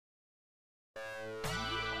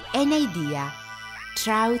An idea: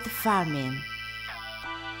 trout farming.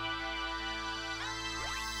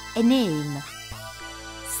 A name: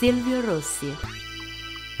 Silvio Rossi.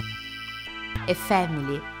 A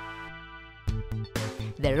family: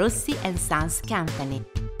 the Rossi and Sons Company.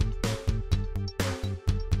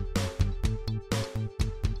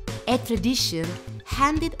 A tradition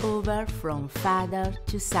handed over from father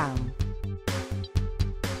to son.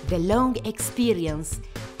 The long experience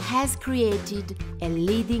has created a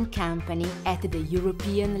leading company at the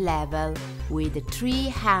European level with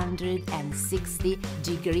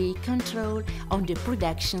 360-degree control on the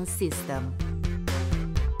production system.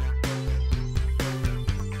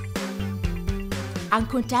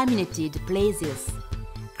 Uncontaminated places,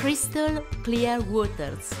 crystal clear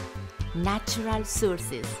waters, natural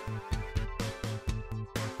sources.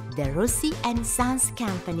 The Rossi and Sons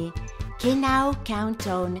Company can now count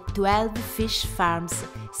on 12 fish farms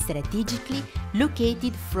strategically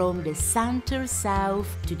located from the center-south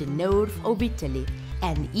to the north of Italy,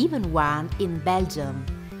 and even one in Belgium,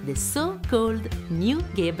 the so-called New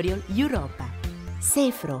Gabriel Europa.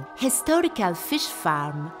 Sefro, historical fish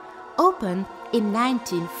farm, opened in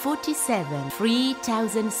 1947,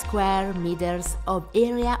 3,000 square meters of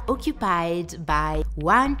area occupied by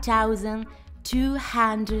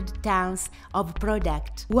 1,200 tons of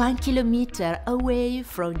product, 1 kilometer away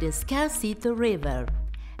from the Scalzito River.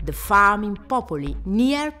 The farm in Popoli,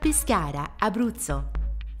 near Pescara, Abruzzo.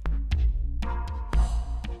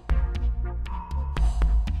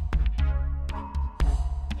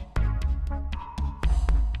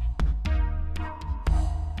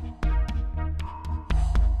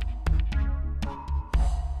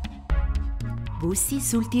 Bussi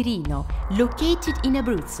sul Tirino, located in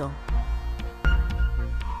Abruzzo.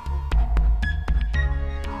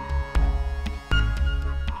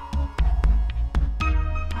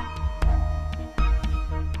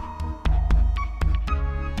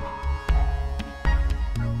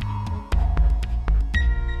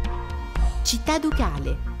 Città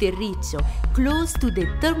Ducale, Terriccio, close to the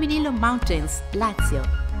Terminillo Mountains, Lazio.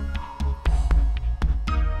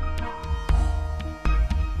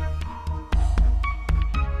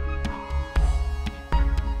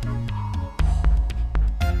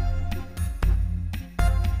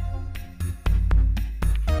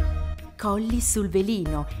 Colli sul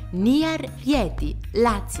Velino, near Rieti,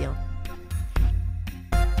 Lazio.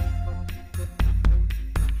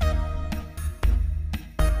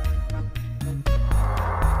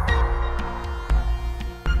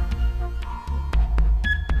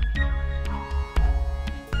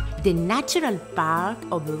 The Natural Park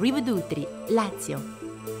of Rivedutri, Lazio.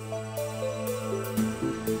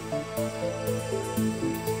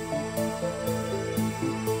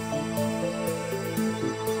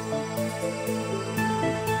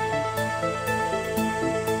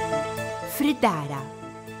 Fredara,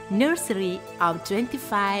 nursery of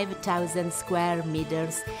 25,000 square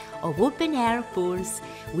meters of open-air pools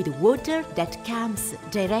with water that comes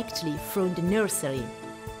directly from the nursery.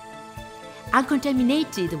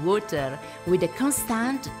 Uncontaminated water with a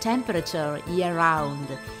constant temperature year-round,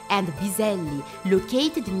 and Biselli,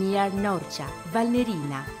 located near Norcia,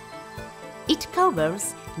 Valnerina. It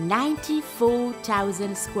covers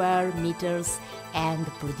 94,000 square meters and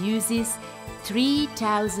produces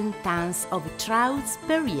 3,000 tons of trouts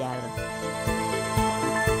per year.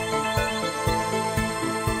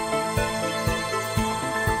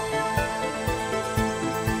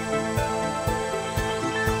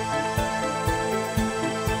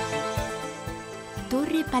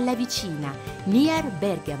 Torre Pallavicina, near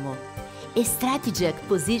Bergamo, a strategic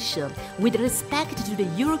position with respect to the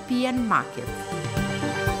European market.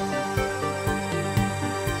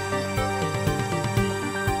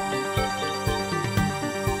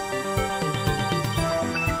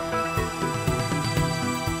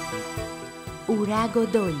 Urago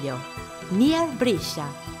d'Olio, near Brescia,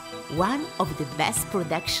 one of the best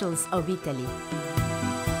productions of Italy.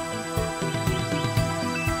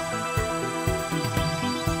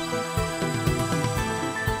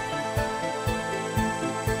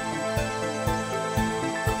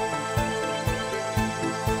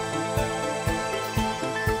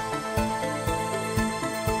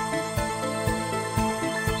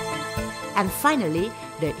 And finally,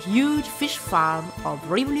 the huge fish farm of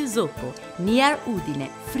Rivoli Zoppo, near Udine,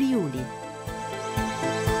 Friuli.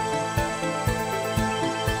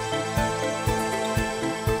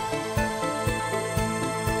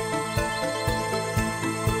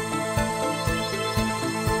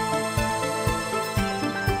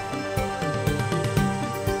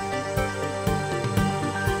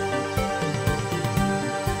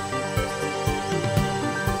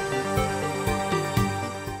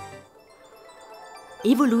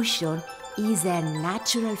 Evolution is a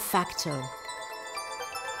natural factor.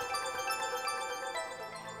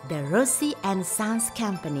 The Rossi and Sons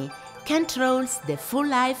Company controls the full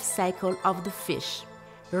life cycle of the fish: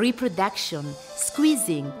 reproduction,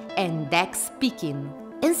 squeezing, and eggs picking.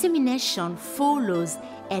 Insemination follows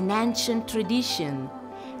an ancient tradition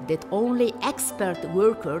that only expert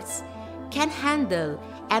workers can handle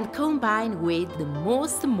and combine with the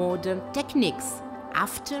most modern techniques.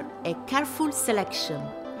 After a careful selection,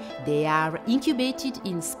 they are incubated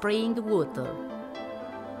in spring water.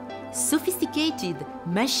 Sophisticated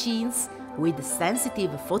machines with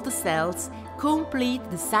sensitive photocells complete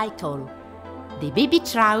the cycle. The baby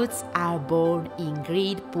trouts are born in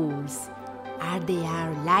great pools, and they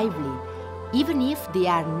are lively, even if they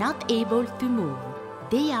are not able to move.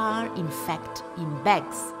 They are, in fact, in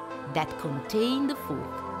bags that contain the food.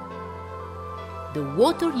 The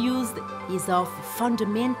water used is of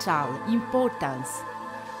fundamental importance.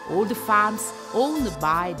 All the farms owned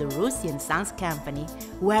by the Rossi and Sons Company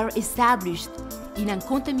were established in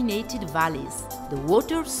uncontaminated valleys. The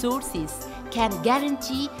water sources can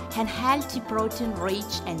guarantee a healthy,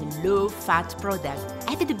 protein-rich and low-fat product.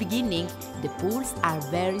 At the beginning, the pools are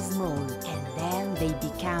very small, and then they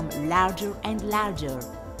become larger and larger.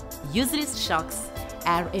 Useless shocks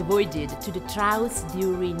are avoided to the trouts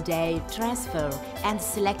during their transfer and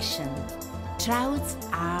selection. Trouts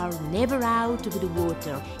are never out of the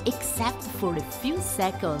water except for a few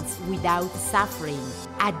seconds without suffering.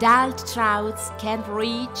 Adult trouts can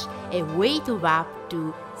reach a weight of up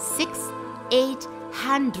to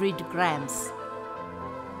 800 grams.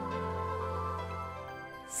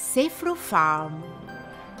 Sefro Farm,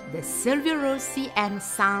 the Silvio Rossi and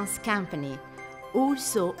Sons Company,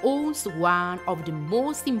 also owns one of the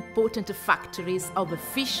most important factories of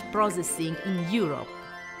fish processing in Europe.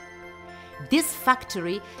 This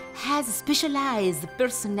factory has specialized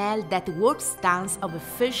personnel that works tons of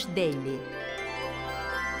fish daily.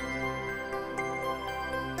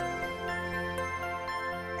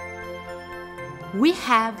 We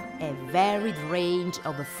have a varied range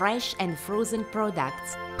of fresh and frozen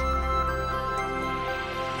products.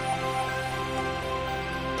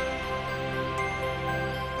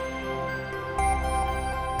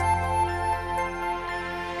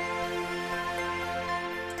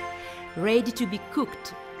 Ready to be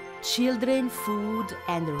cooked, children food,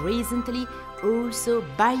 and recently also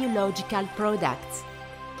biological products.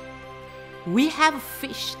 We have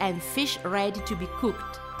fish and fish ready to be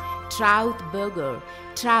cooked, trout burger,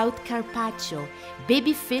 trout carpaccio,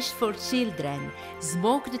 baby fish for children,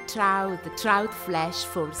 smoked trout flesh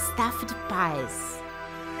for stuffed pies.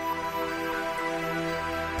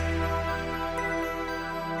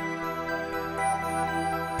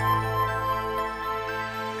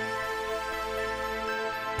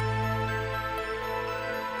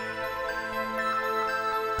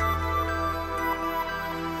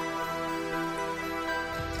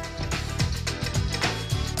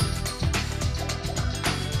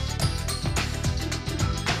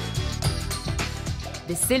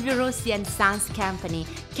 The Silvio Rossi and Sons Company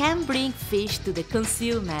can bring fish to the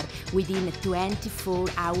consumer within 24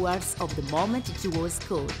 hours of the moment it was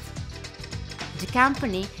caught. The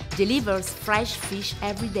company delivers fresh fish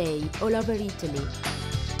every day all over Italy.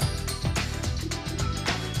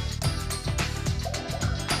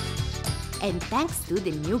 And thanks to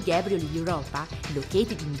the new Gabriel Europa,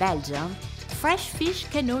 located in Belgium, fresh fish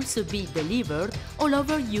can also be delivered all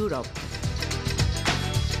over Europe.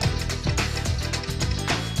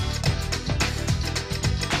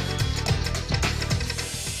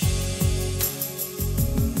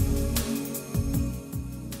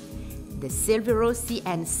 The Silvio Rossi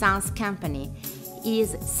and Sons Company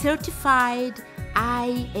is certified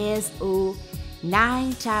ISO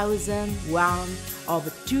 9001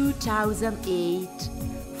 of 2008,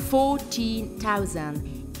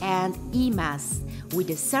 14,000 and EMAS with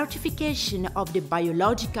the certification of the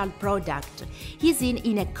biological product is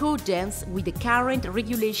in accordance with the current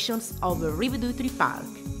regulations of Rivedutri Park.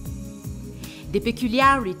 The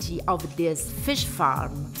peculiarity of this fish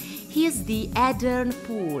farm is the Eden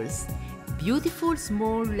pools, beautiful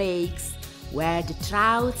small lakes where the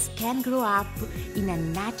trouts can grow up in a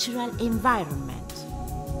natural environment.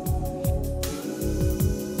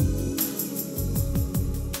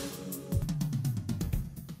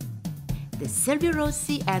 The Silvio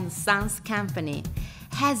Rossi and Sons Company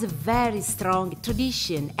has a very strong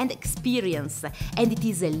tradition and experience, and it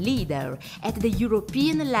is a leader at the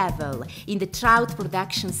European level in the trout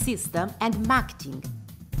production system and marketing.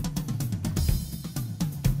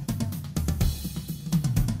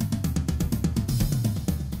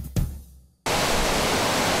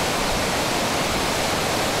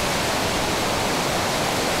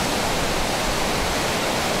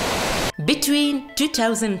 Between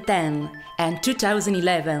 2010 and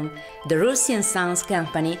 2011, the Rossi & Sons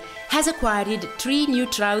company has acquired 3 new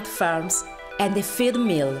trout farms and a feed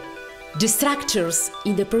mill. The structures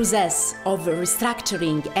in the process of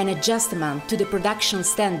restructuring and adjustment to the production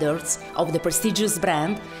standards of the prestigious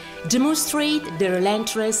brand demonstrate the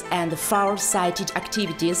relentless and far-sighted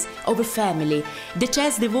activities of a family that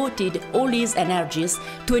has devoted all its energies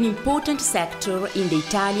to an important sector in the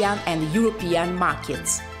Italian and European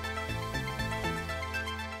markets.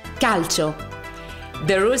 Calcio.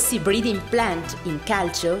 The Rossi breeding plant in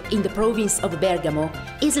Calcio, in the province of Bergamo,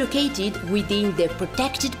 is located within the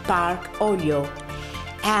protected park Oglio,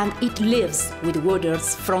 and it lives with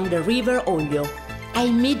waters from the river Oglio,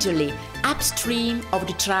 immediately upstream of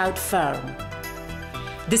the trout farm.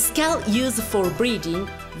 The scale used for breeding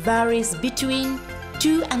varies between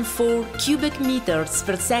 2 and 4 cubic meters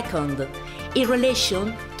per second in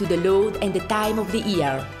relation to the load and the time of the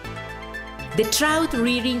year. The trout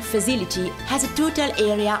rearing facility has a total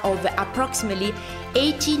area of approximately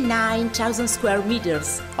 89,000 square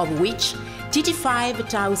meters, of which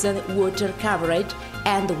 35,000 water coverage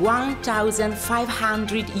and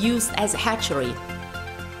 1,500 used as hatchery.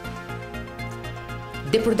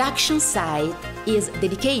 The production site is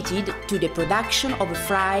dedicated to the production of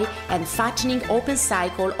fry and fattening open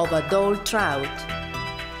cycle of adult trout.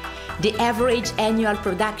 The average annual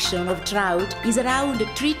production of trout is around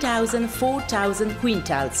 3,000–4,000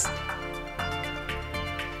 quintals.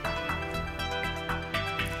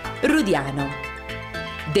 Rudiano.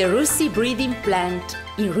 The Rossi breeding plant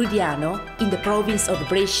in Rudiano, in the province of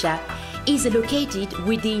Brescia, is located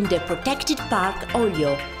within the protected park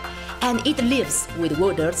Oglio, and it lives with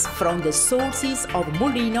waters from the sources of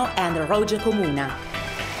Mulino and Roggia Comuna.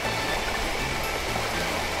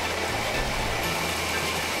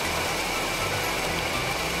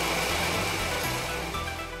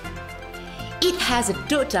 It has a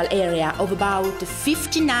total area of about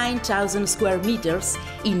 59,000 square meters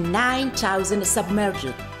in 9,000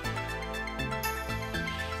 submerged.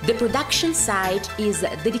 The production site is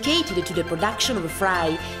dedicated to the production of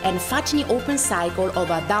fry and fattening open cycle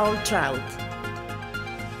of adult trout.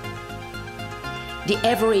 The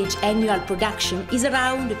average annual production is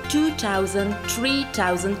around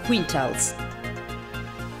 2,000–3,000 quintals.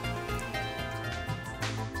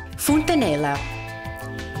 Fontanella.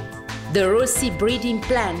 The Rossi breeding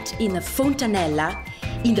plant in Fontanella,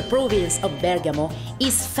 in the province of Bergamo,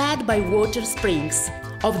 is fed by water springs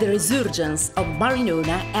of the resurgence of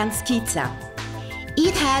Marinona and Schizza.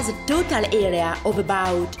 It has a total area of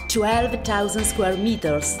about 12,000 square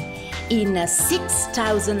meters in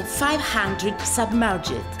 6,500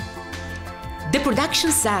 submerged. The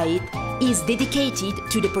production site is dedicated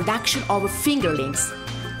to the production of fingerlings,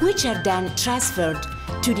 which are then transferred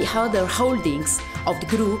to the other holdings of the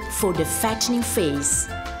group for the fattening phase.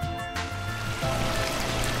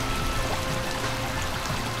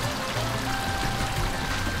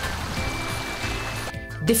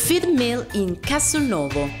 The feed mill in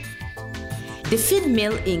Castelnuovo. The feed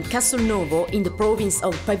mill in Castelnuovo, in the province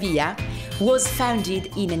of Pavia, was founded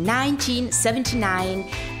in 1979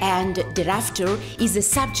 and thereafter is the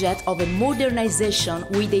subject of a modernization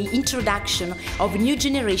with the introduction of new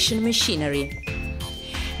generation machinery.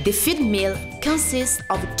 The feed mill consists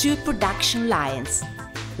of 2 production lines,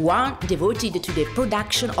 one devoted to the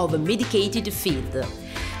production of medicated feed,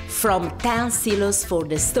 from 10 silos for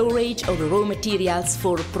the storage of raw materials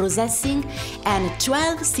for processing and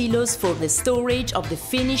 12 silos for the storage of the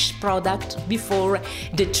finished product before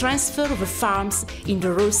the transfer of farms in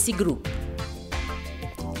the Rossi Group.